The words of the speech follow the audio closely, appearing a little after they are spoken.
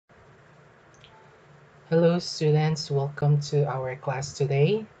Hello, students. Welcome to our class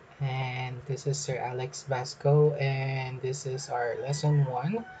today. And this is Sir Alex Vasco, and this is our lesson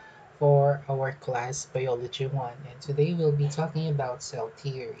one for our class Biology 1. And today we'll be talking about cell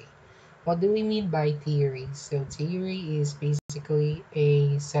theory. What do we mean by theory? So, theory is basically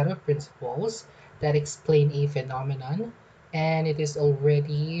a set of principles that explain a phenomenon, and it is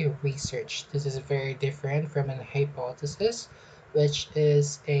already researched. This is very different from an hypothesis, which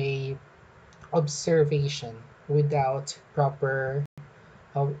is a observation without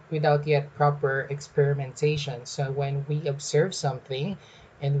without yet proper experimentation. So when we observe something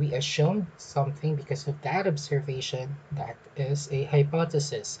and we assume something because of that observation, that is a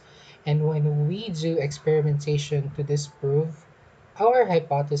hypothesis. And when we do experimentation to disprove our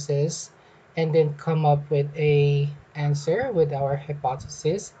hypothesis and then come up with a answer with our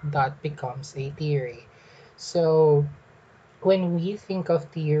hypothesis, that becomes a theory. So when we think of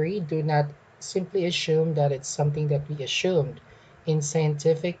theory, do not simply assume that it's something that we assumed. In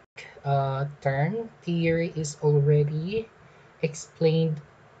scientific term, theory is already explained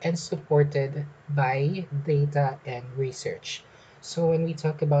and supported by data and research. So when we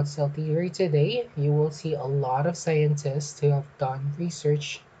talk about cell theory today, you will see a lot of scientists who have done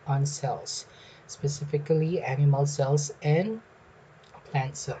research on cells, specifically animal cells and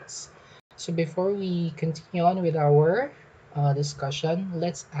plant cells. So before we continue on with our discussion,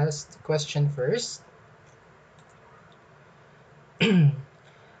 let's ask the question first.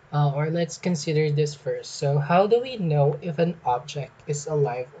 Or let's consider this first. So how do we know if an object is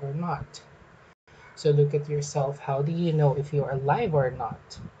alive or not? So look at yourself. How do you know if you're alive or not?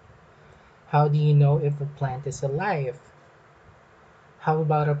 How do you know if a plant is alive? How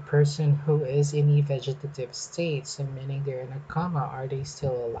about a person who is in a vegetative state, so meaning they're in a coma, are they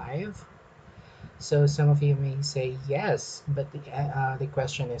still alive? So some of you may say yes, but the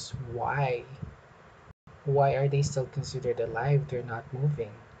question is why? Why are they still considered alive? They're not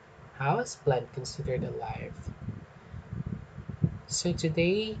moving. How is plant considered alive? So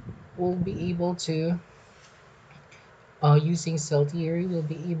today we'll be able to, using cell theory, we'll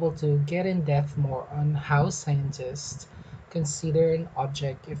be able to get in depth more on how scientists consider an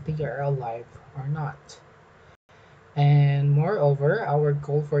object if they are alive or not. And moreover, our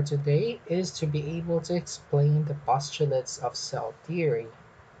goal for today is to be able to explain the postulates of cell theory.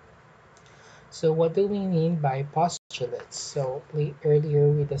 So what do we mean by postulates? So earlier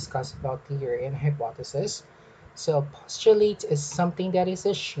we discussed about theory and hypothesis. So a postulate is something that is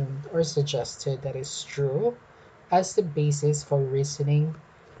assumed or suggested that is true as the basis for reasoning,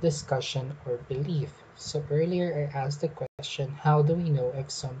 discussion, or belief. So earlier I asked the question, how do we know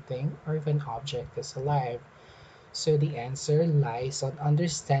if something or if an object is alive? So the answer lies on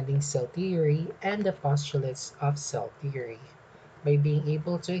understanding cell theory and the postulates of cell theory. By being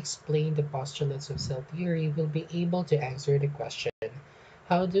able to explain the postulates of cell theory, we'll be able to answer the question,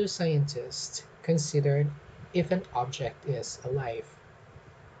 how do scientists consider if an object is alive?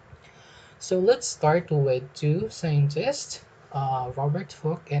 So let's start with two scientists, Robert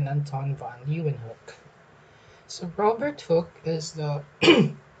Hooke and Anton van Leeuwenhoek. So Robert Hooke is the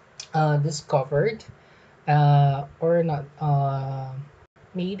discovered or not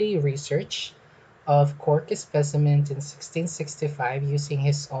made a research of cork specimens in 1665 using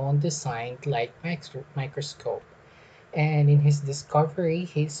his own designed light microscope. And in his discovery,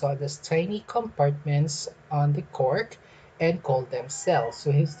 he saw these tiny compartments on the cork and called them cells.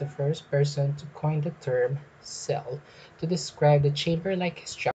 So he's the first person to coin the term cell to describe the chamber-like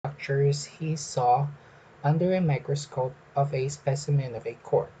structures he saw under a microscope of a specimen of a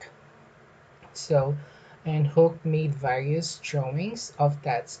cork. So, and Hooke made various drawings of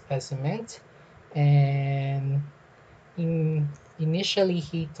that specimen, and in, initially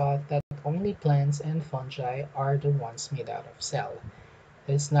he thought that only plants and fungi are the ones made out of cell.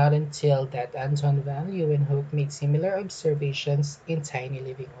 It's not until that Anton van Leeuwenhoek made similar observations in tiny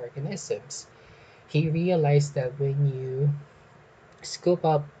living organisms. He realized that when you scoop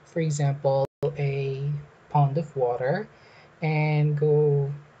up, for example, a pond of water and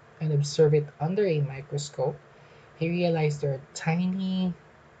go and observe it under a microscope, he realized there are tiny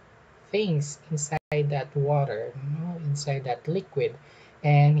things inside that water, inside that liquid,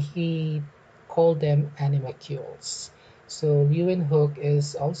 and he called them animalcules. So Leeuwenhoek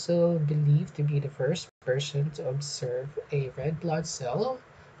is also believed to be the first person to observe a red blood cell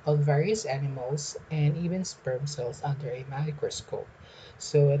of various animals and even sperm cells under a microscope.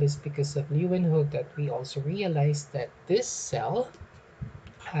 So it is because of Leeuwenhoek that we also realize that this cell,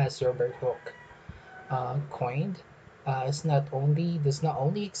 as Robert Hooke coined, is not only does not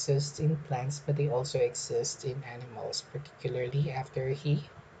only exist in plants, but they also exist in animals, particularly after he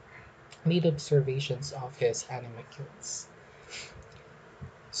made observations of his animalcules.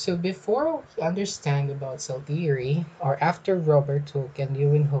 So before we understand about cell theory, or after Robert Hooke and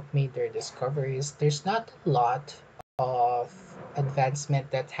Ewan Hooke made their discoveries, there's not a lot of advancement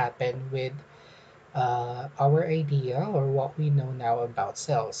that happened with our idea or what we know now about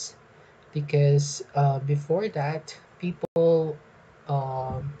cells. Because before that, people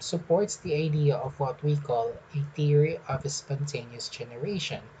supports the idea of what we call a theory of spontaneous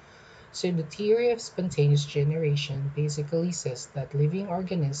generation. So the theory of spontaneous generation basically says that living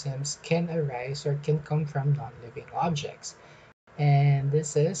organisms can arise or can come from non-living objects. And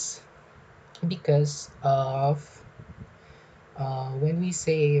this is because of when we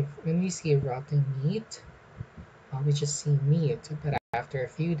see rotten meat, we just see meat, but after a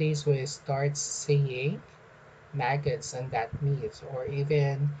few days we start seeing maggots on that meat, or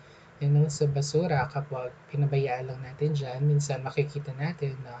even sa basura, kapag pinabayaan lang natin dyan, minsan makikita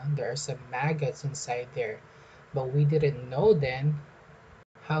natin na there are some maggots inside there. But we didn't know then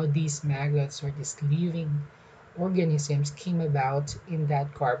how these maggots or these living organisms came about in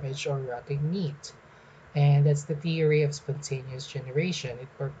that garbage or rotting meat. And that's the theory of spontaneous generation. It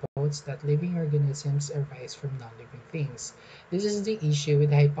proposed that living organisms arise from non-living things. This is the issue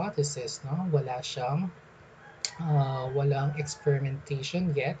with the hypothesis, no? Walang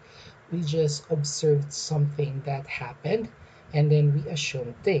experimentation yet. We just observed something that happened and then we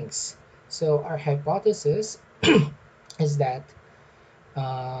assumed things. So our hypothesis is that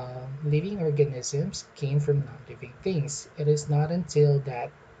living organisms came from non-living things. It is not until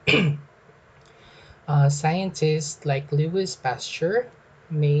that scientists like Louis Pasteur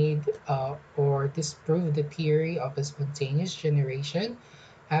made or disproved the theory of a spontaneous generation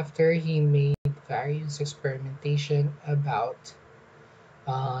after he made various experimentation about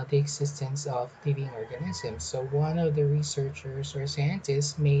the existence of living organisms. So one of the researchers or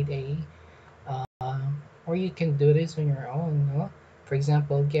scientists made or you can do this on your own, no? For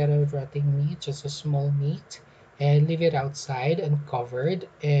example, get a rotting meat, just a small meat, and leave it outside uncovered,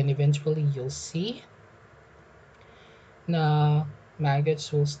 and eventually you'll see na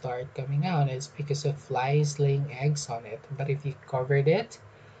maggots will start coming out. It's because of flies laying eggs on it. But if you covered it,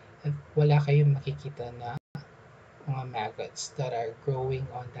 wala kayong makikita na mga maggots that are growing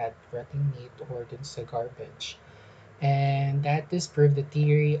on that rotting meat or dun sa garbage. And that disproved the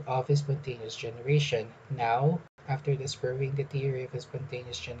theory of spontaneous generation. Now, after disproving the theory of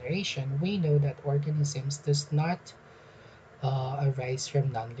spontaneous generation, we know that organisms does not arise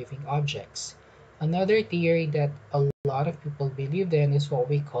from non-living objects. Another theory that a lot of people believe in is what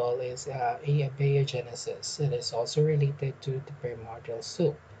we call is abiogenesis. It is also related to the primordial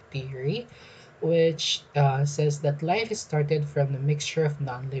soup theory, which says that life started from the mixture of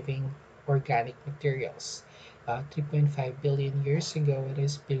non-living organic materials. 3.5 billion years ago, it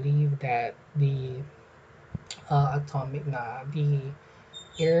is believed that the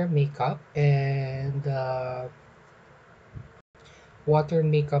air makeup and water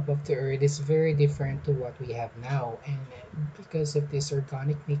makeup of the earth is very different to what we have now, and because of this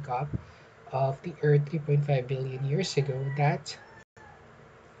organic makeup of the earth 3.5 billion years ago, that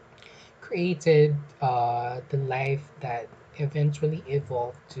created the life that eventually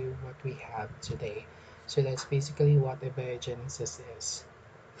evolved to what we have today. So that's basically what abiogenesis is.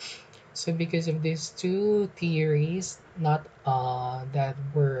 So because of these two theories, not that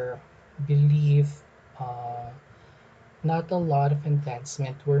were believed, uh, not a lot of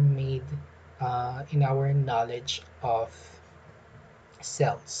advancement were made in our knowledge of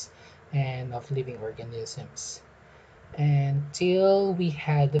cells and of living organisms until we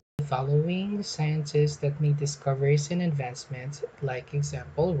had the following scientists that made discoveries and advancements, like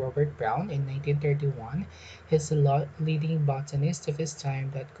example Robert Brown in 1931. He's a leading botanist of his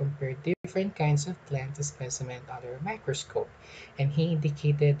time that compared different kinds of plant specimens under a microscope, and he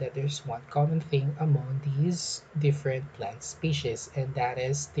indicated that there's one common thing among these different plant species, and that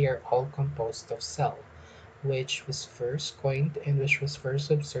is they are all composed of cell, which was first coined and which was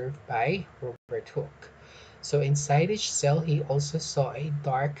first observed by Robert Hooke. So inside each cell, he also saw a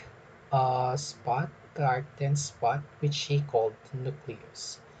dark dense spot, which he called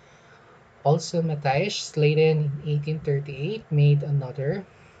nucleus. Also, Matthias Sladen in 1838 made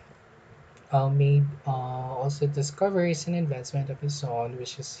also discoveries and advancement of his own,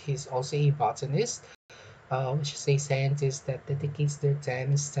 which is he's also a botanist, which is a scientist that dedicates their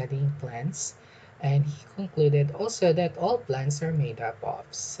time studying plants. And he concluded also that all plants are made up of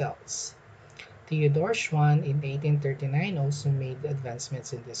cells. Theodore Schwann in 1839 also made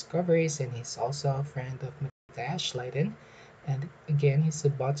advancements in discoveries, and he's also a friend of Matthias Leiden. And again, he's a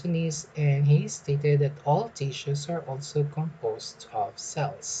botanist, and he stated that all tissues are also composed of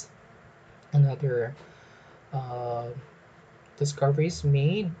cells. Another uh, discoveries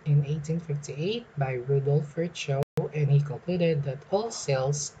made in 1858 by Rudolf Virchow, and he concluded that all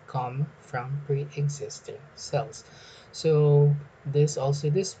cells come from pre-existing cells. So this also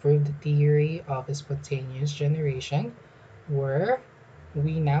disproved the theory of spontaneous generation, where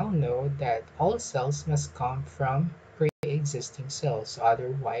we now know that all cells must come from pre-existing cells.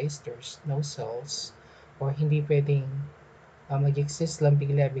 Otherwise, there's no cells or hindi pwedeng mag-exist lang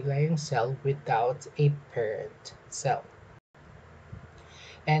bigla-bigla yung cell without a parent cell.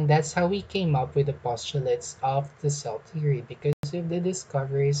 And that's how we came up with the postulates of the cell theory. Because of the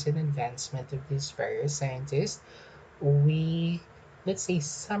discoveries and advancement of these various scientists, we, let's say,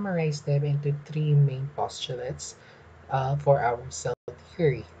 summarize them into three main postulates for our cell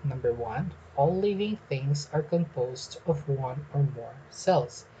theory. Number one, all living things are composed of one or more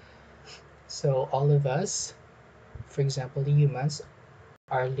cells. So all of us, for example, the humans,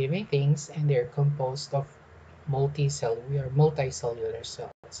 are living things and they're composed of we are multicellular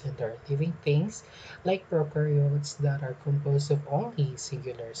cells, and there are living things like prokaryotes that are composed of only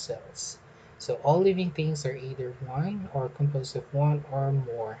singular cells. So all living things are either one or composed of one or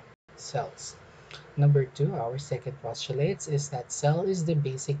more cells. Number two, our second postulate is that cell is the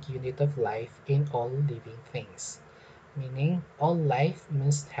basic unit of life in all living things, meaning all life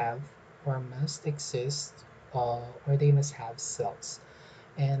must have or must exist or they must have cells.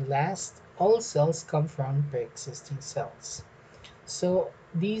 And last, all cells come from pre-existing cells. So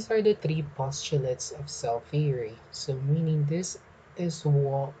these are the three postulates of cell theory. So meaning this is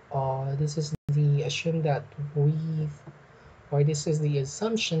the assume that we or this is the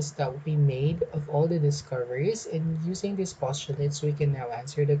assumptions that we made of all the discoveries, and using these postulates we can now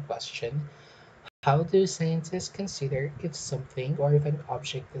answer the question, how do scientists consider if something or if an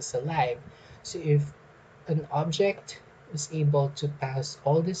object is alive? So if an object is able to pass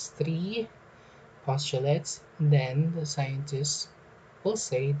all these three postulates, then the scientists will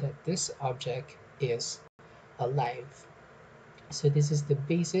say that this object is alive. So this is the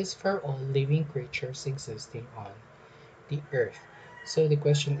basis for all living creatures existing on the earth. So the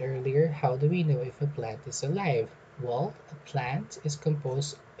question earlier, how do we know if a plant is alive? Well, a plant is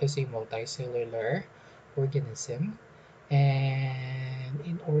composed as a multicellular organism, and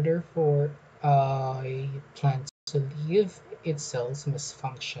in order for a plant to live, its cells must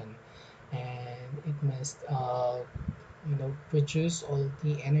function, and it must produce all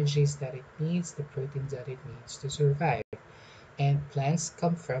the energies that it needs, the proteins that it needs to survive. And plants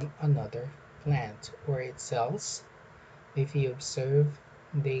come from another plant or its cells. If you observe,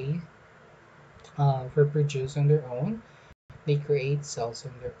 they reproduce on their own. They create cells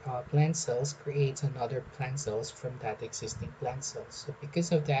on their plant cells creates another plant cells from that existing plant cells. So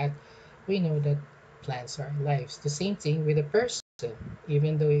because of that, we know that plants are alive. The same thing with a person.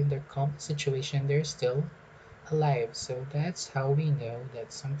 Even though in their common situation, they're still alive. So that's how we know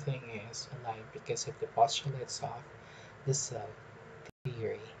that something is alive, because of the postulates of the cell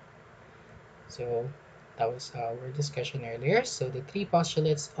theory. So that was our discussion earlier. So the three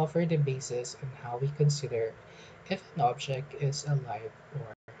postulates offer the basis on how we consider if an object is alive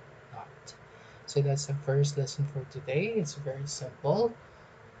or not. So that's the first lesson for today. It's very simple.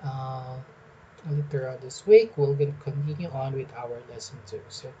 Uh, Later on this week, we're going to continue on with our lesson two.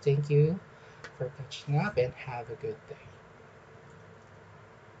 So thank you for catching up and have a good day.